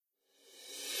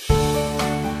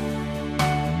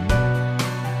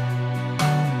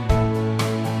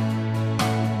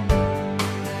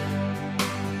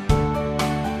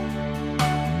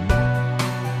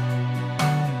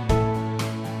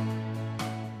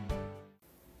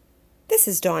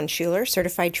This is Dawn Schuler,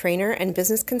 certified trainer and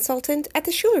business consultant at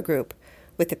the Schuler Group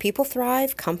with the People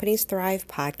Thrive, Companies Thrive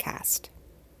podcast.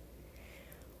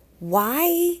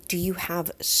 Why do you have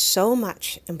so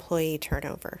much employee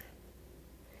turnover?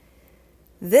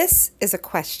 This is a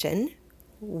question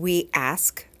we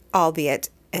ask, albeit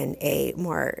in a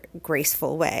more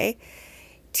graceful way,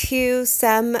 to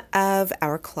some of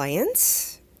our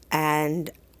clients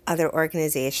and other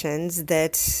organizations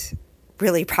that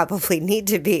really probably need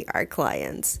to be our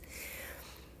clients.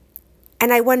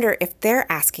 And I wonder if they're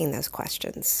asking those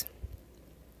questions.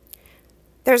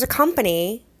 There's a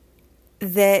company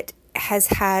that has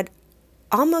had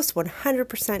almost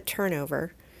 100%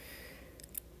 turnover,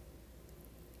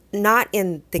 not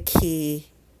in the key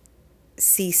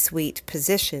C-suite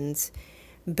positions,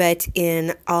 but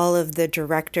in all of the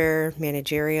director,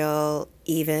 managerial,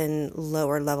 even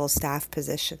lower level staff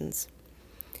positions.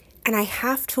 And I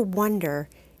have to wonder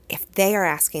if they are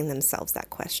asking themselves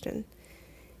that question.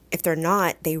 If they're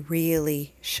not, they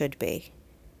really should be.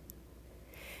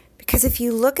 Because if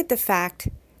you look at the fact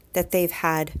that they've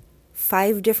had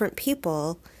 5 different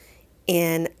people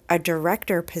in a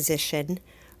director position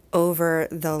over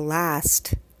the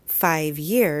last 5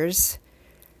 years,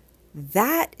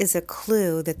 that is a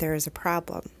clue that there is a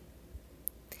problem.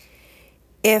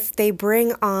 If they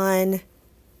bring on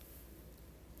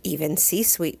even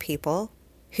C-suite people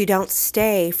who don't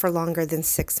stay for longer than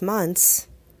 6 months,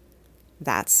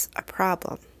 that's a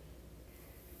problem.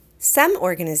 Some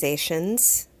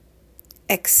organizations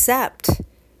accept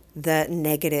the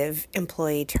negative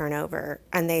employee turnover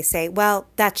and they say, well,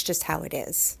 that's just how it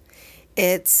is.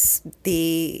 It's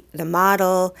the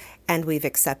model and we've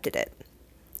accepted it.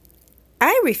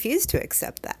 I refuse to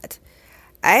accept that.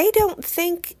 I don't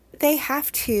think they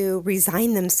have to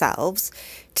resign themselves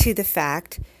to the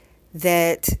fact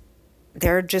that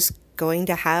they're just going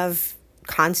to have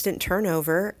constant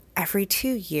turnover every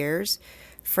 2 years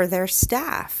for their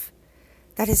staff.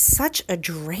 That is such a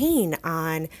drain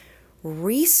on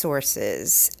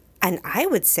resources, and I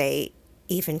would say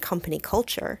even company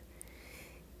culture.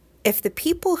 If the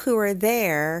people who are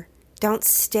there don't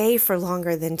stay for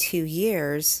longer than 2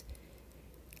 years,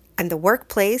 and the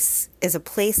workplace is a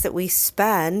place that we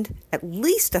spend at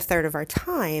least a third of our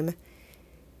time,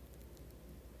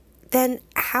 then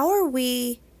how are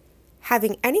we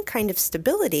having any kind of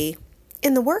stability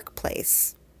in the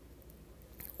workplace?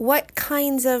 What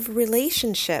kinds of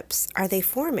relationships are they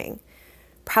forming?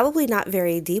 Probably not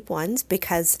very deep ones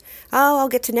because, I'll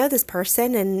get to know this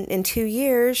person and in 2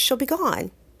 years she'll be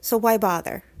gone. So why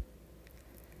bother?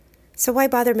 So why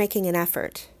bother making an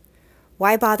effort?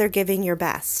 Why bother giving your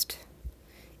best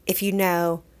if you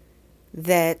know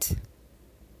that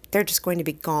they're just going to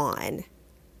be gone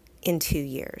in 2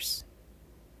 years?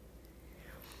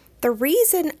 The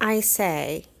reason I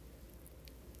say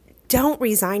don't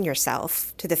resign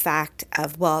yourself to the fact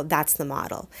of, well, that's the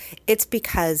model, it's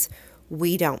because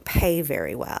we don't pay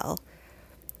very well.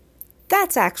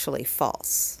 That's actually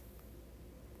false.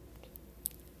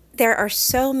 There are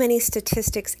so many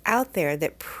statistics out there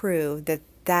that prove that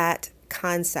that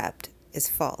concept is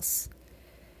false.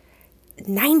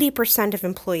 90% of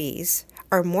employees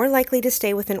are more likely to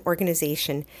stay with an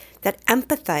organization that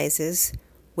empathizes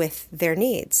with their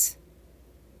needs.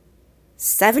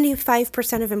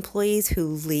 75% of employees who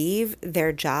leave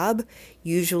their job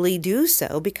usually do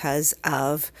so because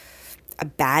of a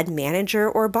bad manager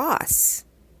or boss.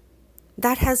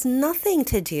 That has nothing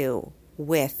to do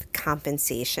with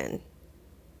compensation.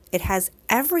 It has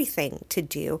everything to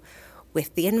do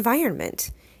with the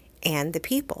environment and the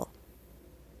people.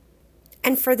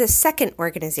 And for the second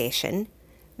organization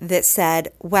that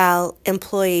said, well,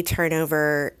 employee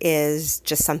turnover is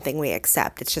just something we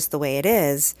accept, it's just the way it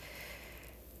is,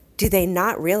 do they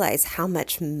not realize how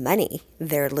much money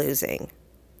they're losing?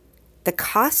 The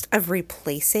cost of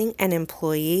replacing an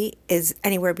employee is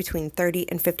anywhere between 30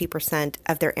 and 50%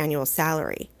 of their annual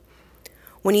salary.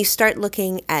 When you start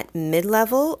looking at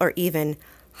mid-level or even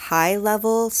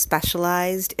high-level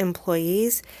specialized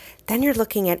employees, then you're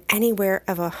looking at anywhere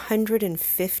of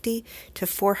 150 to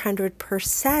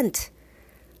 400%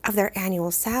 of their annual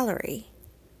salary.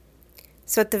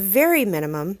 So at the very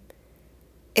minimum,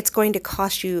 it's going to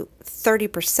cost you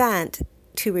 30%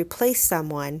 to replace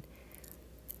someone.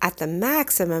 At the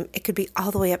maximum, it could be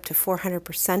all the way up to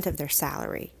 400% of their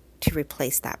salary to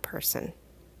replace that person.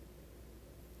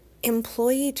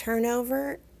 Employee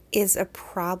turnover is a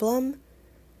problem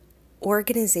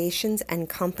organizations and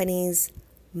companies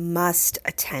must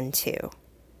attend to.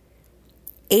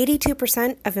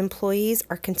 82% of employees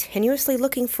are continuously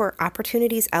looking for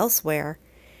opportunities elsewhere,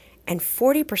 and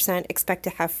 40% expect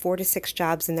to have 4 to 6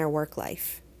 jobs in their work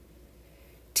life.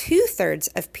 2/3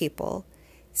 of people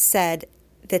said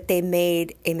that they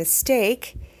made a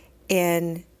mistake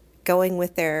in going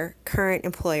with their current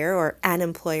employer or an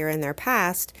employer in their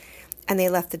past, and they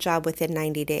left the job within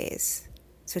 90 days.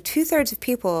 So 2/3 of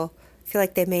people feel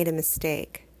like they made a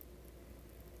mistake.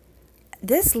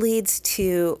 This leads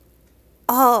to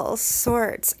all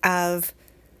sorts of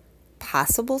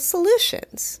possible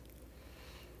solutions.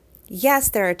 Yes,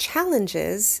 there are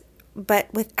challenges,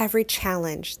 but with every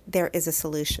challenge, there is a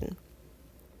solution.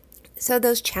 So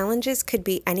those challenges could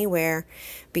be anywhere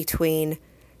between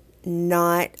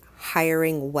not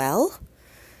hiring well,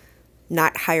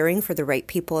 not hiring for the right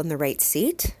people in the right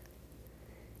seat.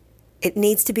 It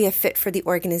needs to be a fit for the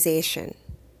organization.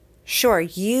 Sure,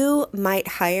 you might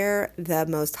hire the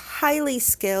most highly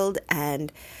skilled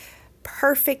and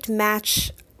perfect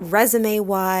match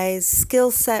resume-wise, skill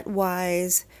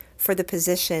set-wise for the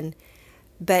position,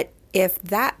 but if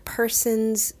that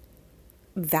person's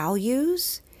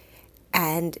values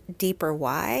and deeper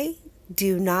why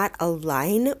do not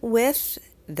align with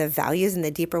the values and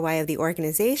the deeper why of the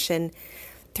organization,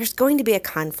 there's going to be a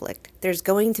conflict. There's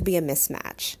going to be a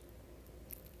mismatch.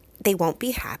 They won't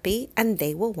be happy and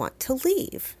they will want to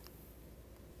leave.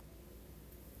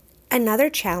 Another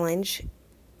challenge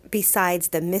besides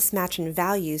the mismatch in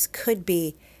values could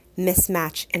be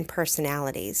mismatch in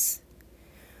personalities.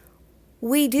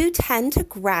 We do tend to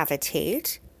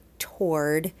gravitate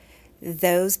toward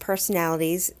those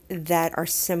personalities that are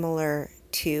similar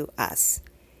to us.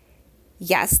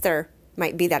 Yes, there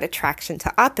might be that attraction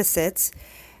to opposites,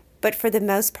 but for the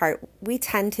most part, we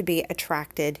tend to be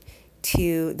attracted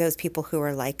to those people who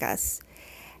are like us.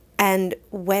 And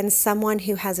when someone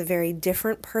who has a very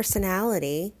different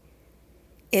personality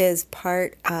is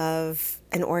part of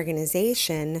an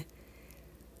organization,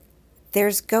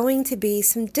 there's going to be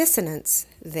some dissonance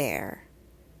there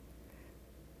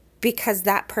because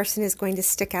that person is going to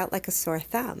stick out like a sore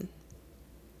thumb.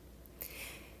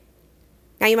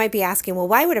 Now you might be asking, well,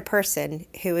 why would a person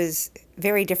who is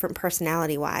very different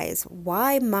personality-wise,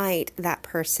 why might that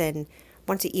person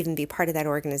want to even be part of that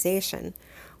organization?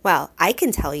 Well, I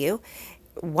can tell you,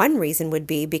 one reason would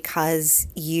be because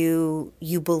you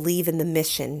believe in the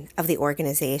mission of the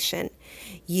organization.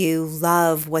 You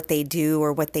love what they do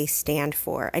or what they stand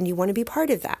for, and you want to be part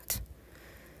of that.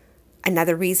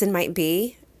 Another reason might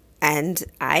be, and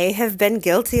I have been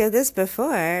guilty of this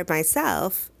before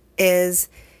myself, is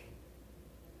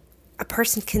a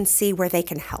person can see where they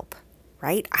can help,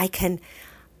 right?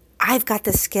 I've got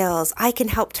the skills. I can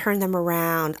help turn them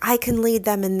around. I can lead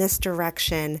them in this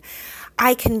direction.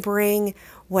 I can bring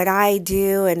what I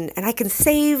do and I can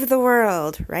save the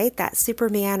world, right? That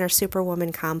Superman or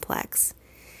Superwoman complex.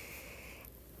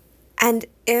 And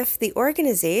if the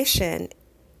organization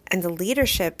and the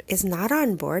leadership is not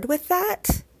on board with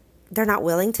that, they're not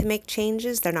willing to make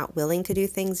changes, they're not willing to do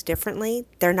things differently,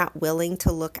 they're not willing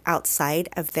to look outside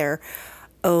of their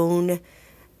own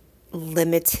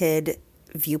limited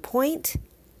viewpoint,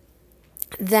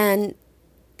 then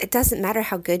it doesn't matter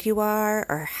how good you are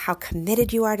or how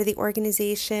committed you are to the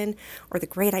organization or the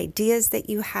great ideas that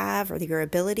you have or your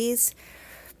abilities,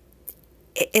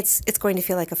 it's going to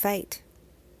feel like a fight.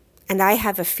 And I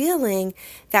have a feeling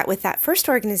that with that first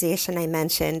organization I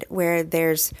mentioned, where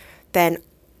there's been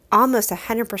almost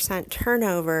 100%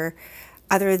 turnover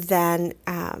other than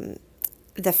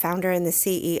the founder and the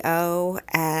CEO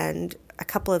and a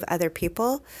couple of other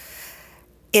people,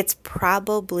 it's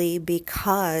probably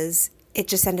because it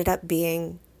just ended up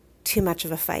being too much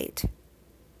of a fight.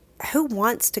 Who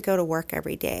wants to go to work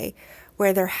every day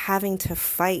where they're having to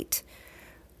fight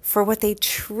for what they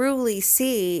truly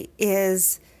see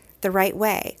is the right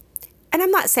way? And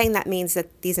I'm not saying that means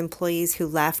that these employees who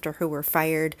left or who were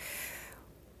fired,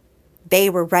 they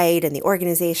were right and the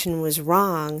organization was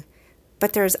wrong,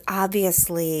 but there's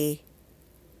obviously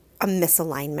a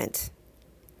misalignment,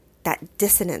 that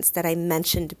dissonance that I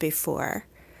mentioned before,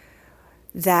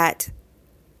 that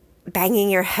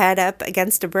banging your head up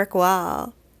against a brick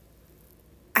wall,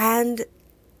 and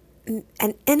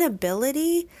an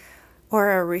inability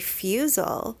or a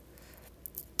refusal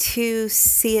to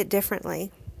see it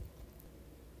differently.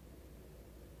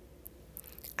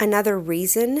 Another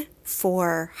reason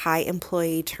for high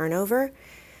employee turnover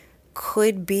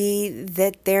could be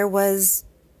that there was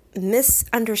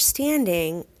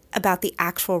misunderstanding about the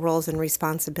actual roles and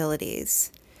responsibilities.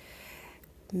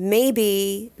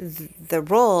 Maybe the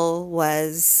role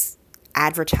was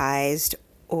advertised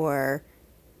or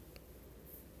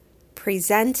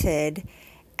presented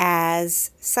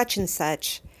as such and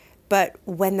such, but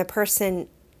when the person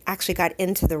actually got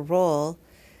into the role,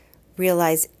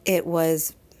 realized it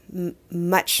was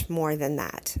much more than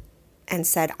that. and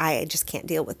said, I just can't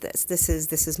deal with this. This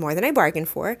is more than I bargained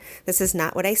for. This is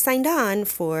not what I signed on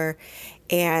for,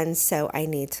 and so I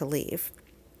need to leave.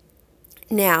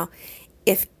 Now,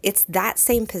 if it's that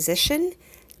same position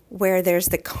where there's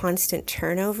the constant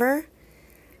turnover,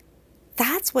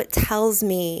 that's what tells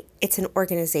me it's an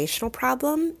organizational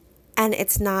problem and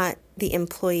it's not the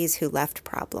employees who left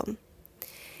problem.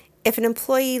 If an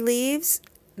employee leaves,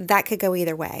 that could go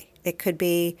either way. It could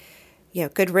be,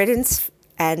 good riddance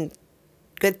and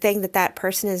good thing that that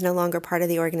person is no longer part of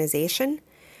the organization.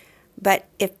 But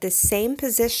if the same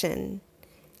position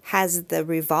has the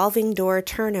revolving door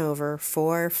turnover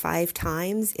 4 or 5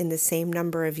 times in the same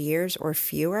number of years or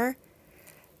fewer,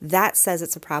 that says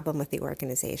it's a problem with the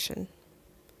organization.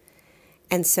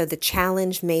 And so the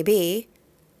challenge may be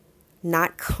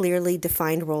not clearly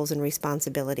defined roles and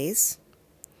responsibilities,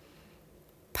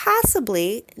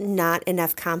 possibly not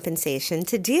enough compensation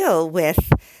to deal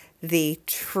with the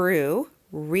true,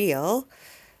 real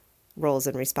roles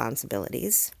and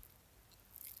responsibilities,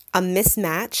 a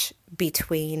mismatch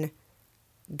between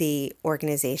the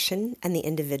organization and the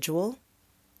individual.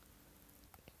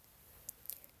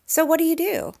 So what do you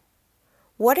do?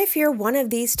 What if you're one of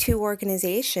these 2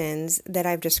 organizations that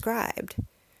I've described?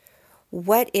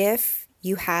 What if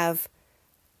you have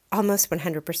almost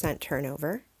 100%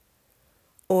 turnover?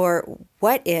 Or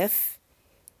what if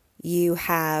you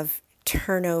have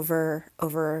turnover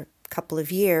over a couple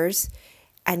of years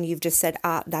and you've just said,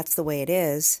 that's the way it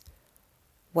is?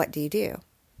 What do you do?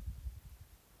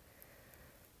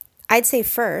 I'd say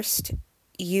first,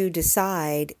 you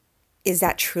decide, is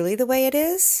that truly the way it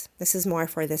is? This is more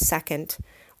for the second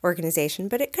organization,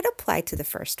 but it could apply to the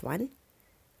first one.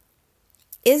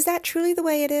 Is that truly the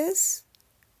way it is?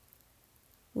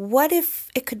 What if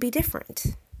it could be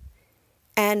different?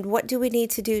 And what do we need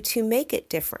to do to make it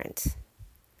different?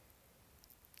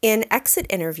 In exit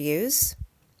interviews,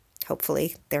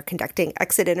 hopefully they're conducting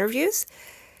exit interviews,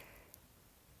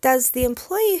 does the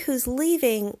employee who's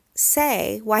leaving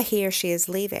say why he or she is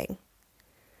leaving?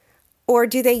 Or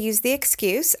do they use the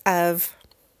excuse of,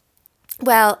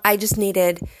 well, I just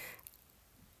needed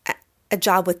a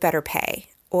job with better pay,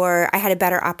 or I had a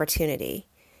better opportunity?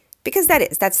 Because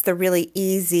that's the really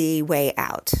easy way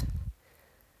out.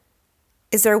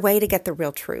 Is there a way to get the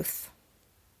real truth?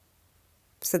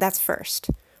 So that's first.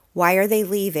 Why are they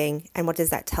leaving, and what does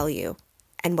that tell you?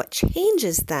 And what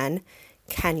changes then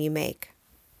can you make?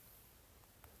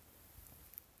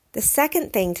 The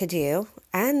second thing to do,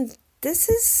 and this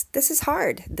is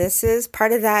hard. This is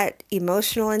part of that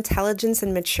emotional intelligence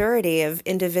and maturity of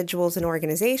individuals and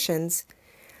organizations,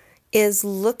 is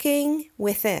looking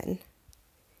within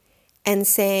and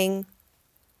saying,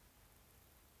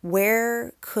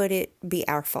 where could it be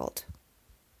our fault?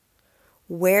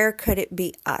 Where could it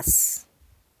be us?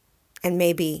 And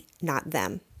maybe not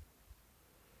them.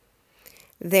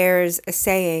 There's a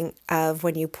saying of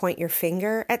when you point your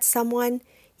finger at someone,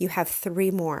 you have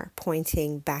 3 more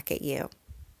pointing back at you.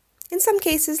 In some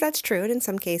cases, that's true, and in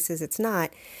some cases, it's not.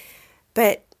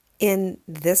 But in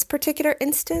this particular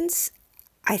instance,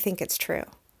 I think it's true.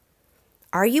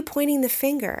 Are you pointing the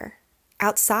finger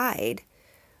outside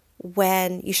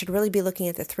when you should really be looking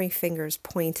at the 3 fingers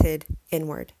pointed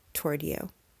inward toward you?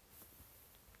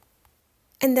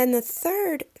 And then the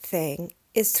third thing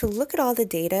is to look at all the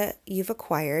data you've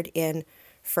acquired in,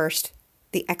 first,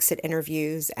 the exit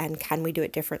interviews and can we do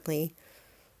it differently?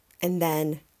 And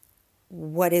then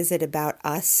what is it about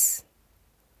us?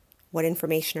 What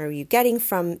information are you getting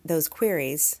from those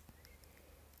queries?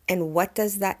 And what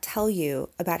does that tell you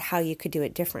about how you could do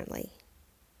it differently?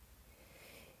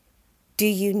 Do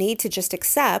you need to just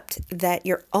accept that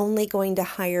you're only going to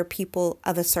hire people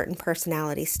of a certain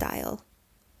personality style?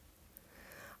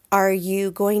 Are you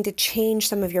going to change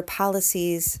some of your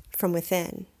policies from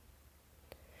within?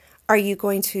 Are you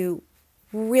going to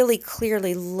really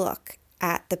clearly look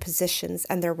at the positions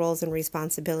and their roles and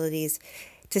responsibilities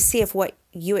to see if what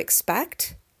you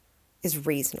expect is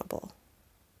reasonable?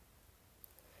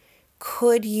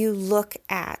 Could you look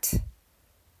at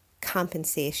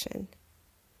compensation?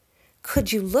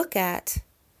 Could you look at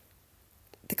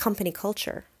the company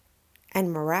culture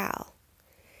and morale?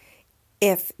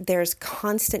 If there's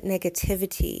constant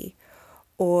negativity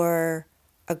or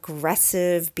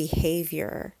aggressive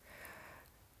behavior,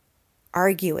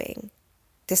 arguing,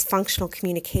 dysfunctional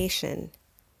communication,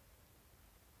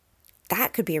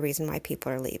 that could be a reason why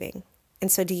people are leaving.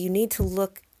 And so do you need to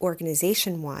look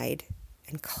organization-wide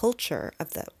and culture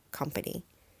of the company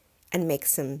and make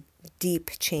some deep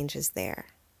changes there?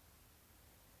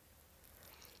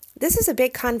 This is a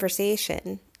big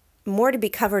conversation, more to be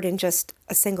covered in just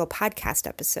a single podcast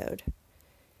episode.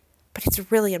 but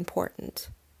it's really important.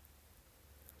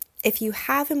 If you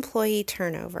have employee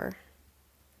turnover,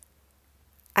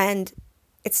 and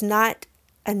it's not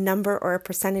a number or a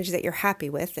percentage that you're happy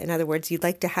with, in other words, you'd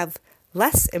like to have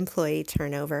less employee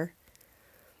turnover,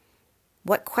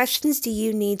 what questions do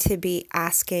you need to be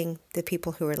asking the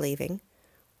people who are leaving?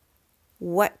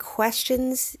 What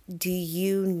questions do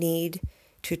you need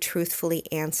to truthfully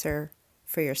answer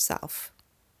for yourself?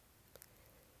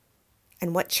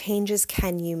 And what changes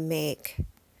can you make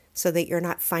so that you're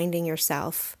not finding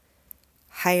yourself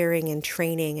hiring and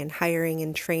training and hiring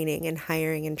and training and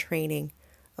hiring and training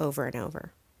over and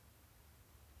over?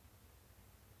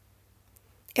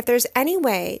 If there's any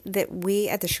way that we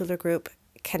at the Schuler Group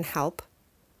can help,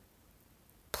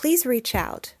 please reach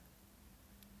out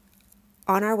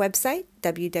on our website,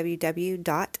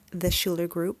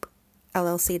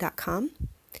 www.theschulergroupllc.com,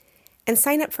 and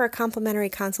sign up for a complimentary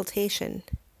consultation.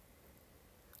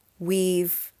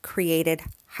 We've created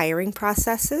hiring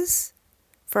processes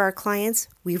for our clients.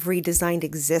 We've redesigned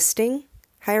existing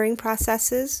hiring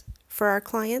processes for our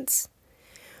clients.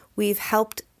 We've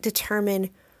helped determine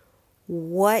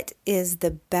what is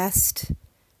the best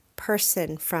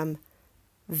person from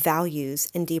values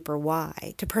and deeper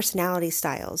why to personality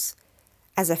styles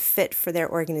as a fit for their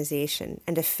organization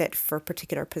and a fit for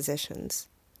particular positions.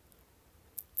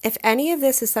 If any of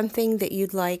this is something that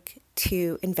you'd like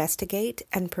to investigate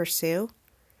and pursue,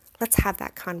 let's have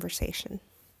that conversation.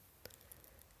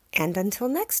 And until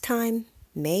next time,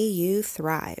 may you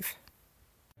thrive.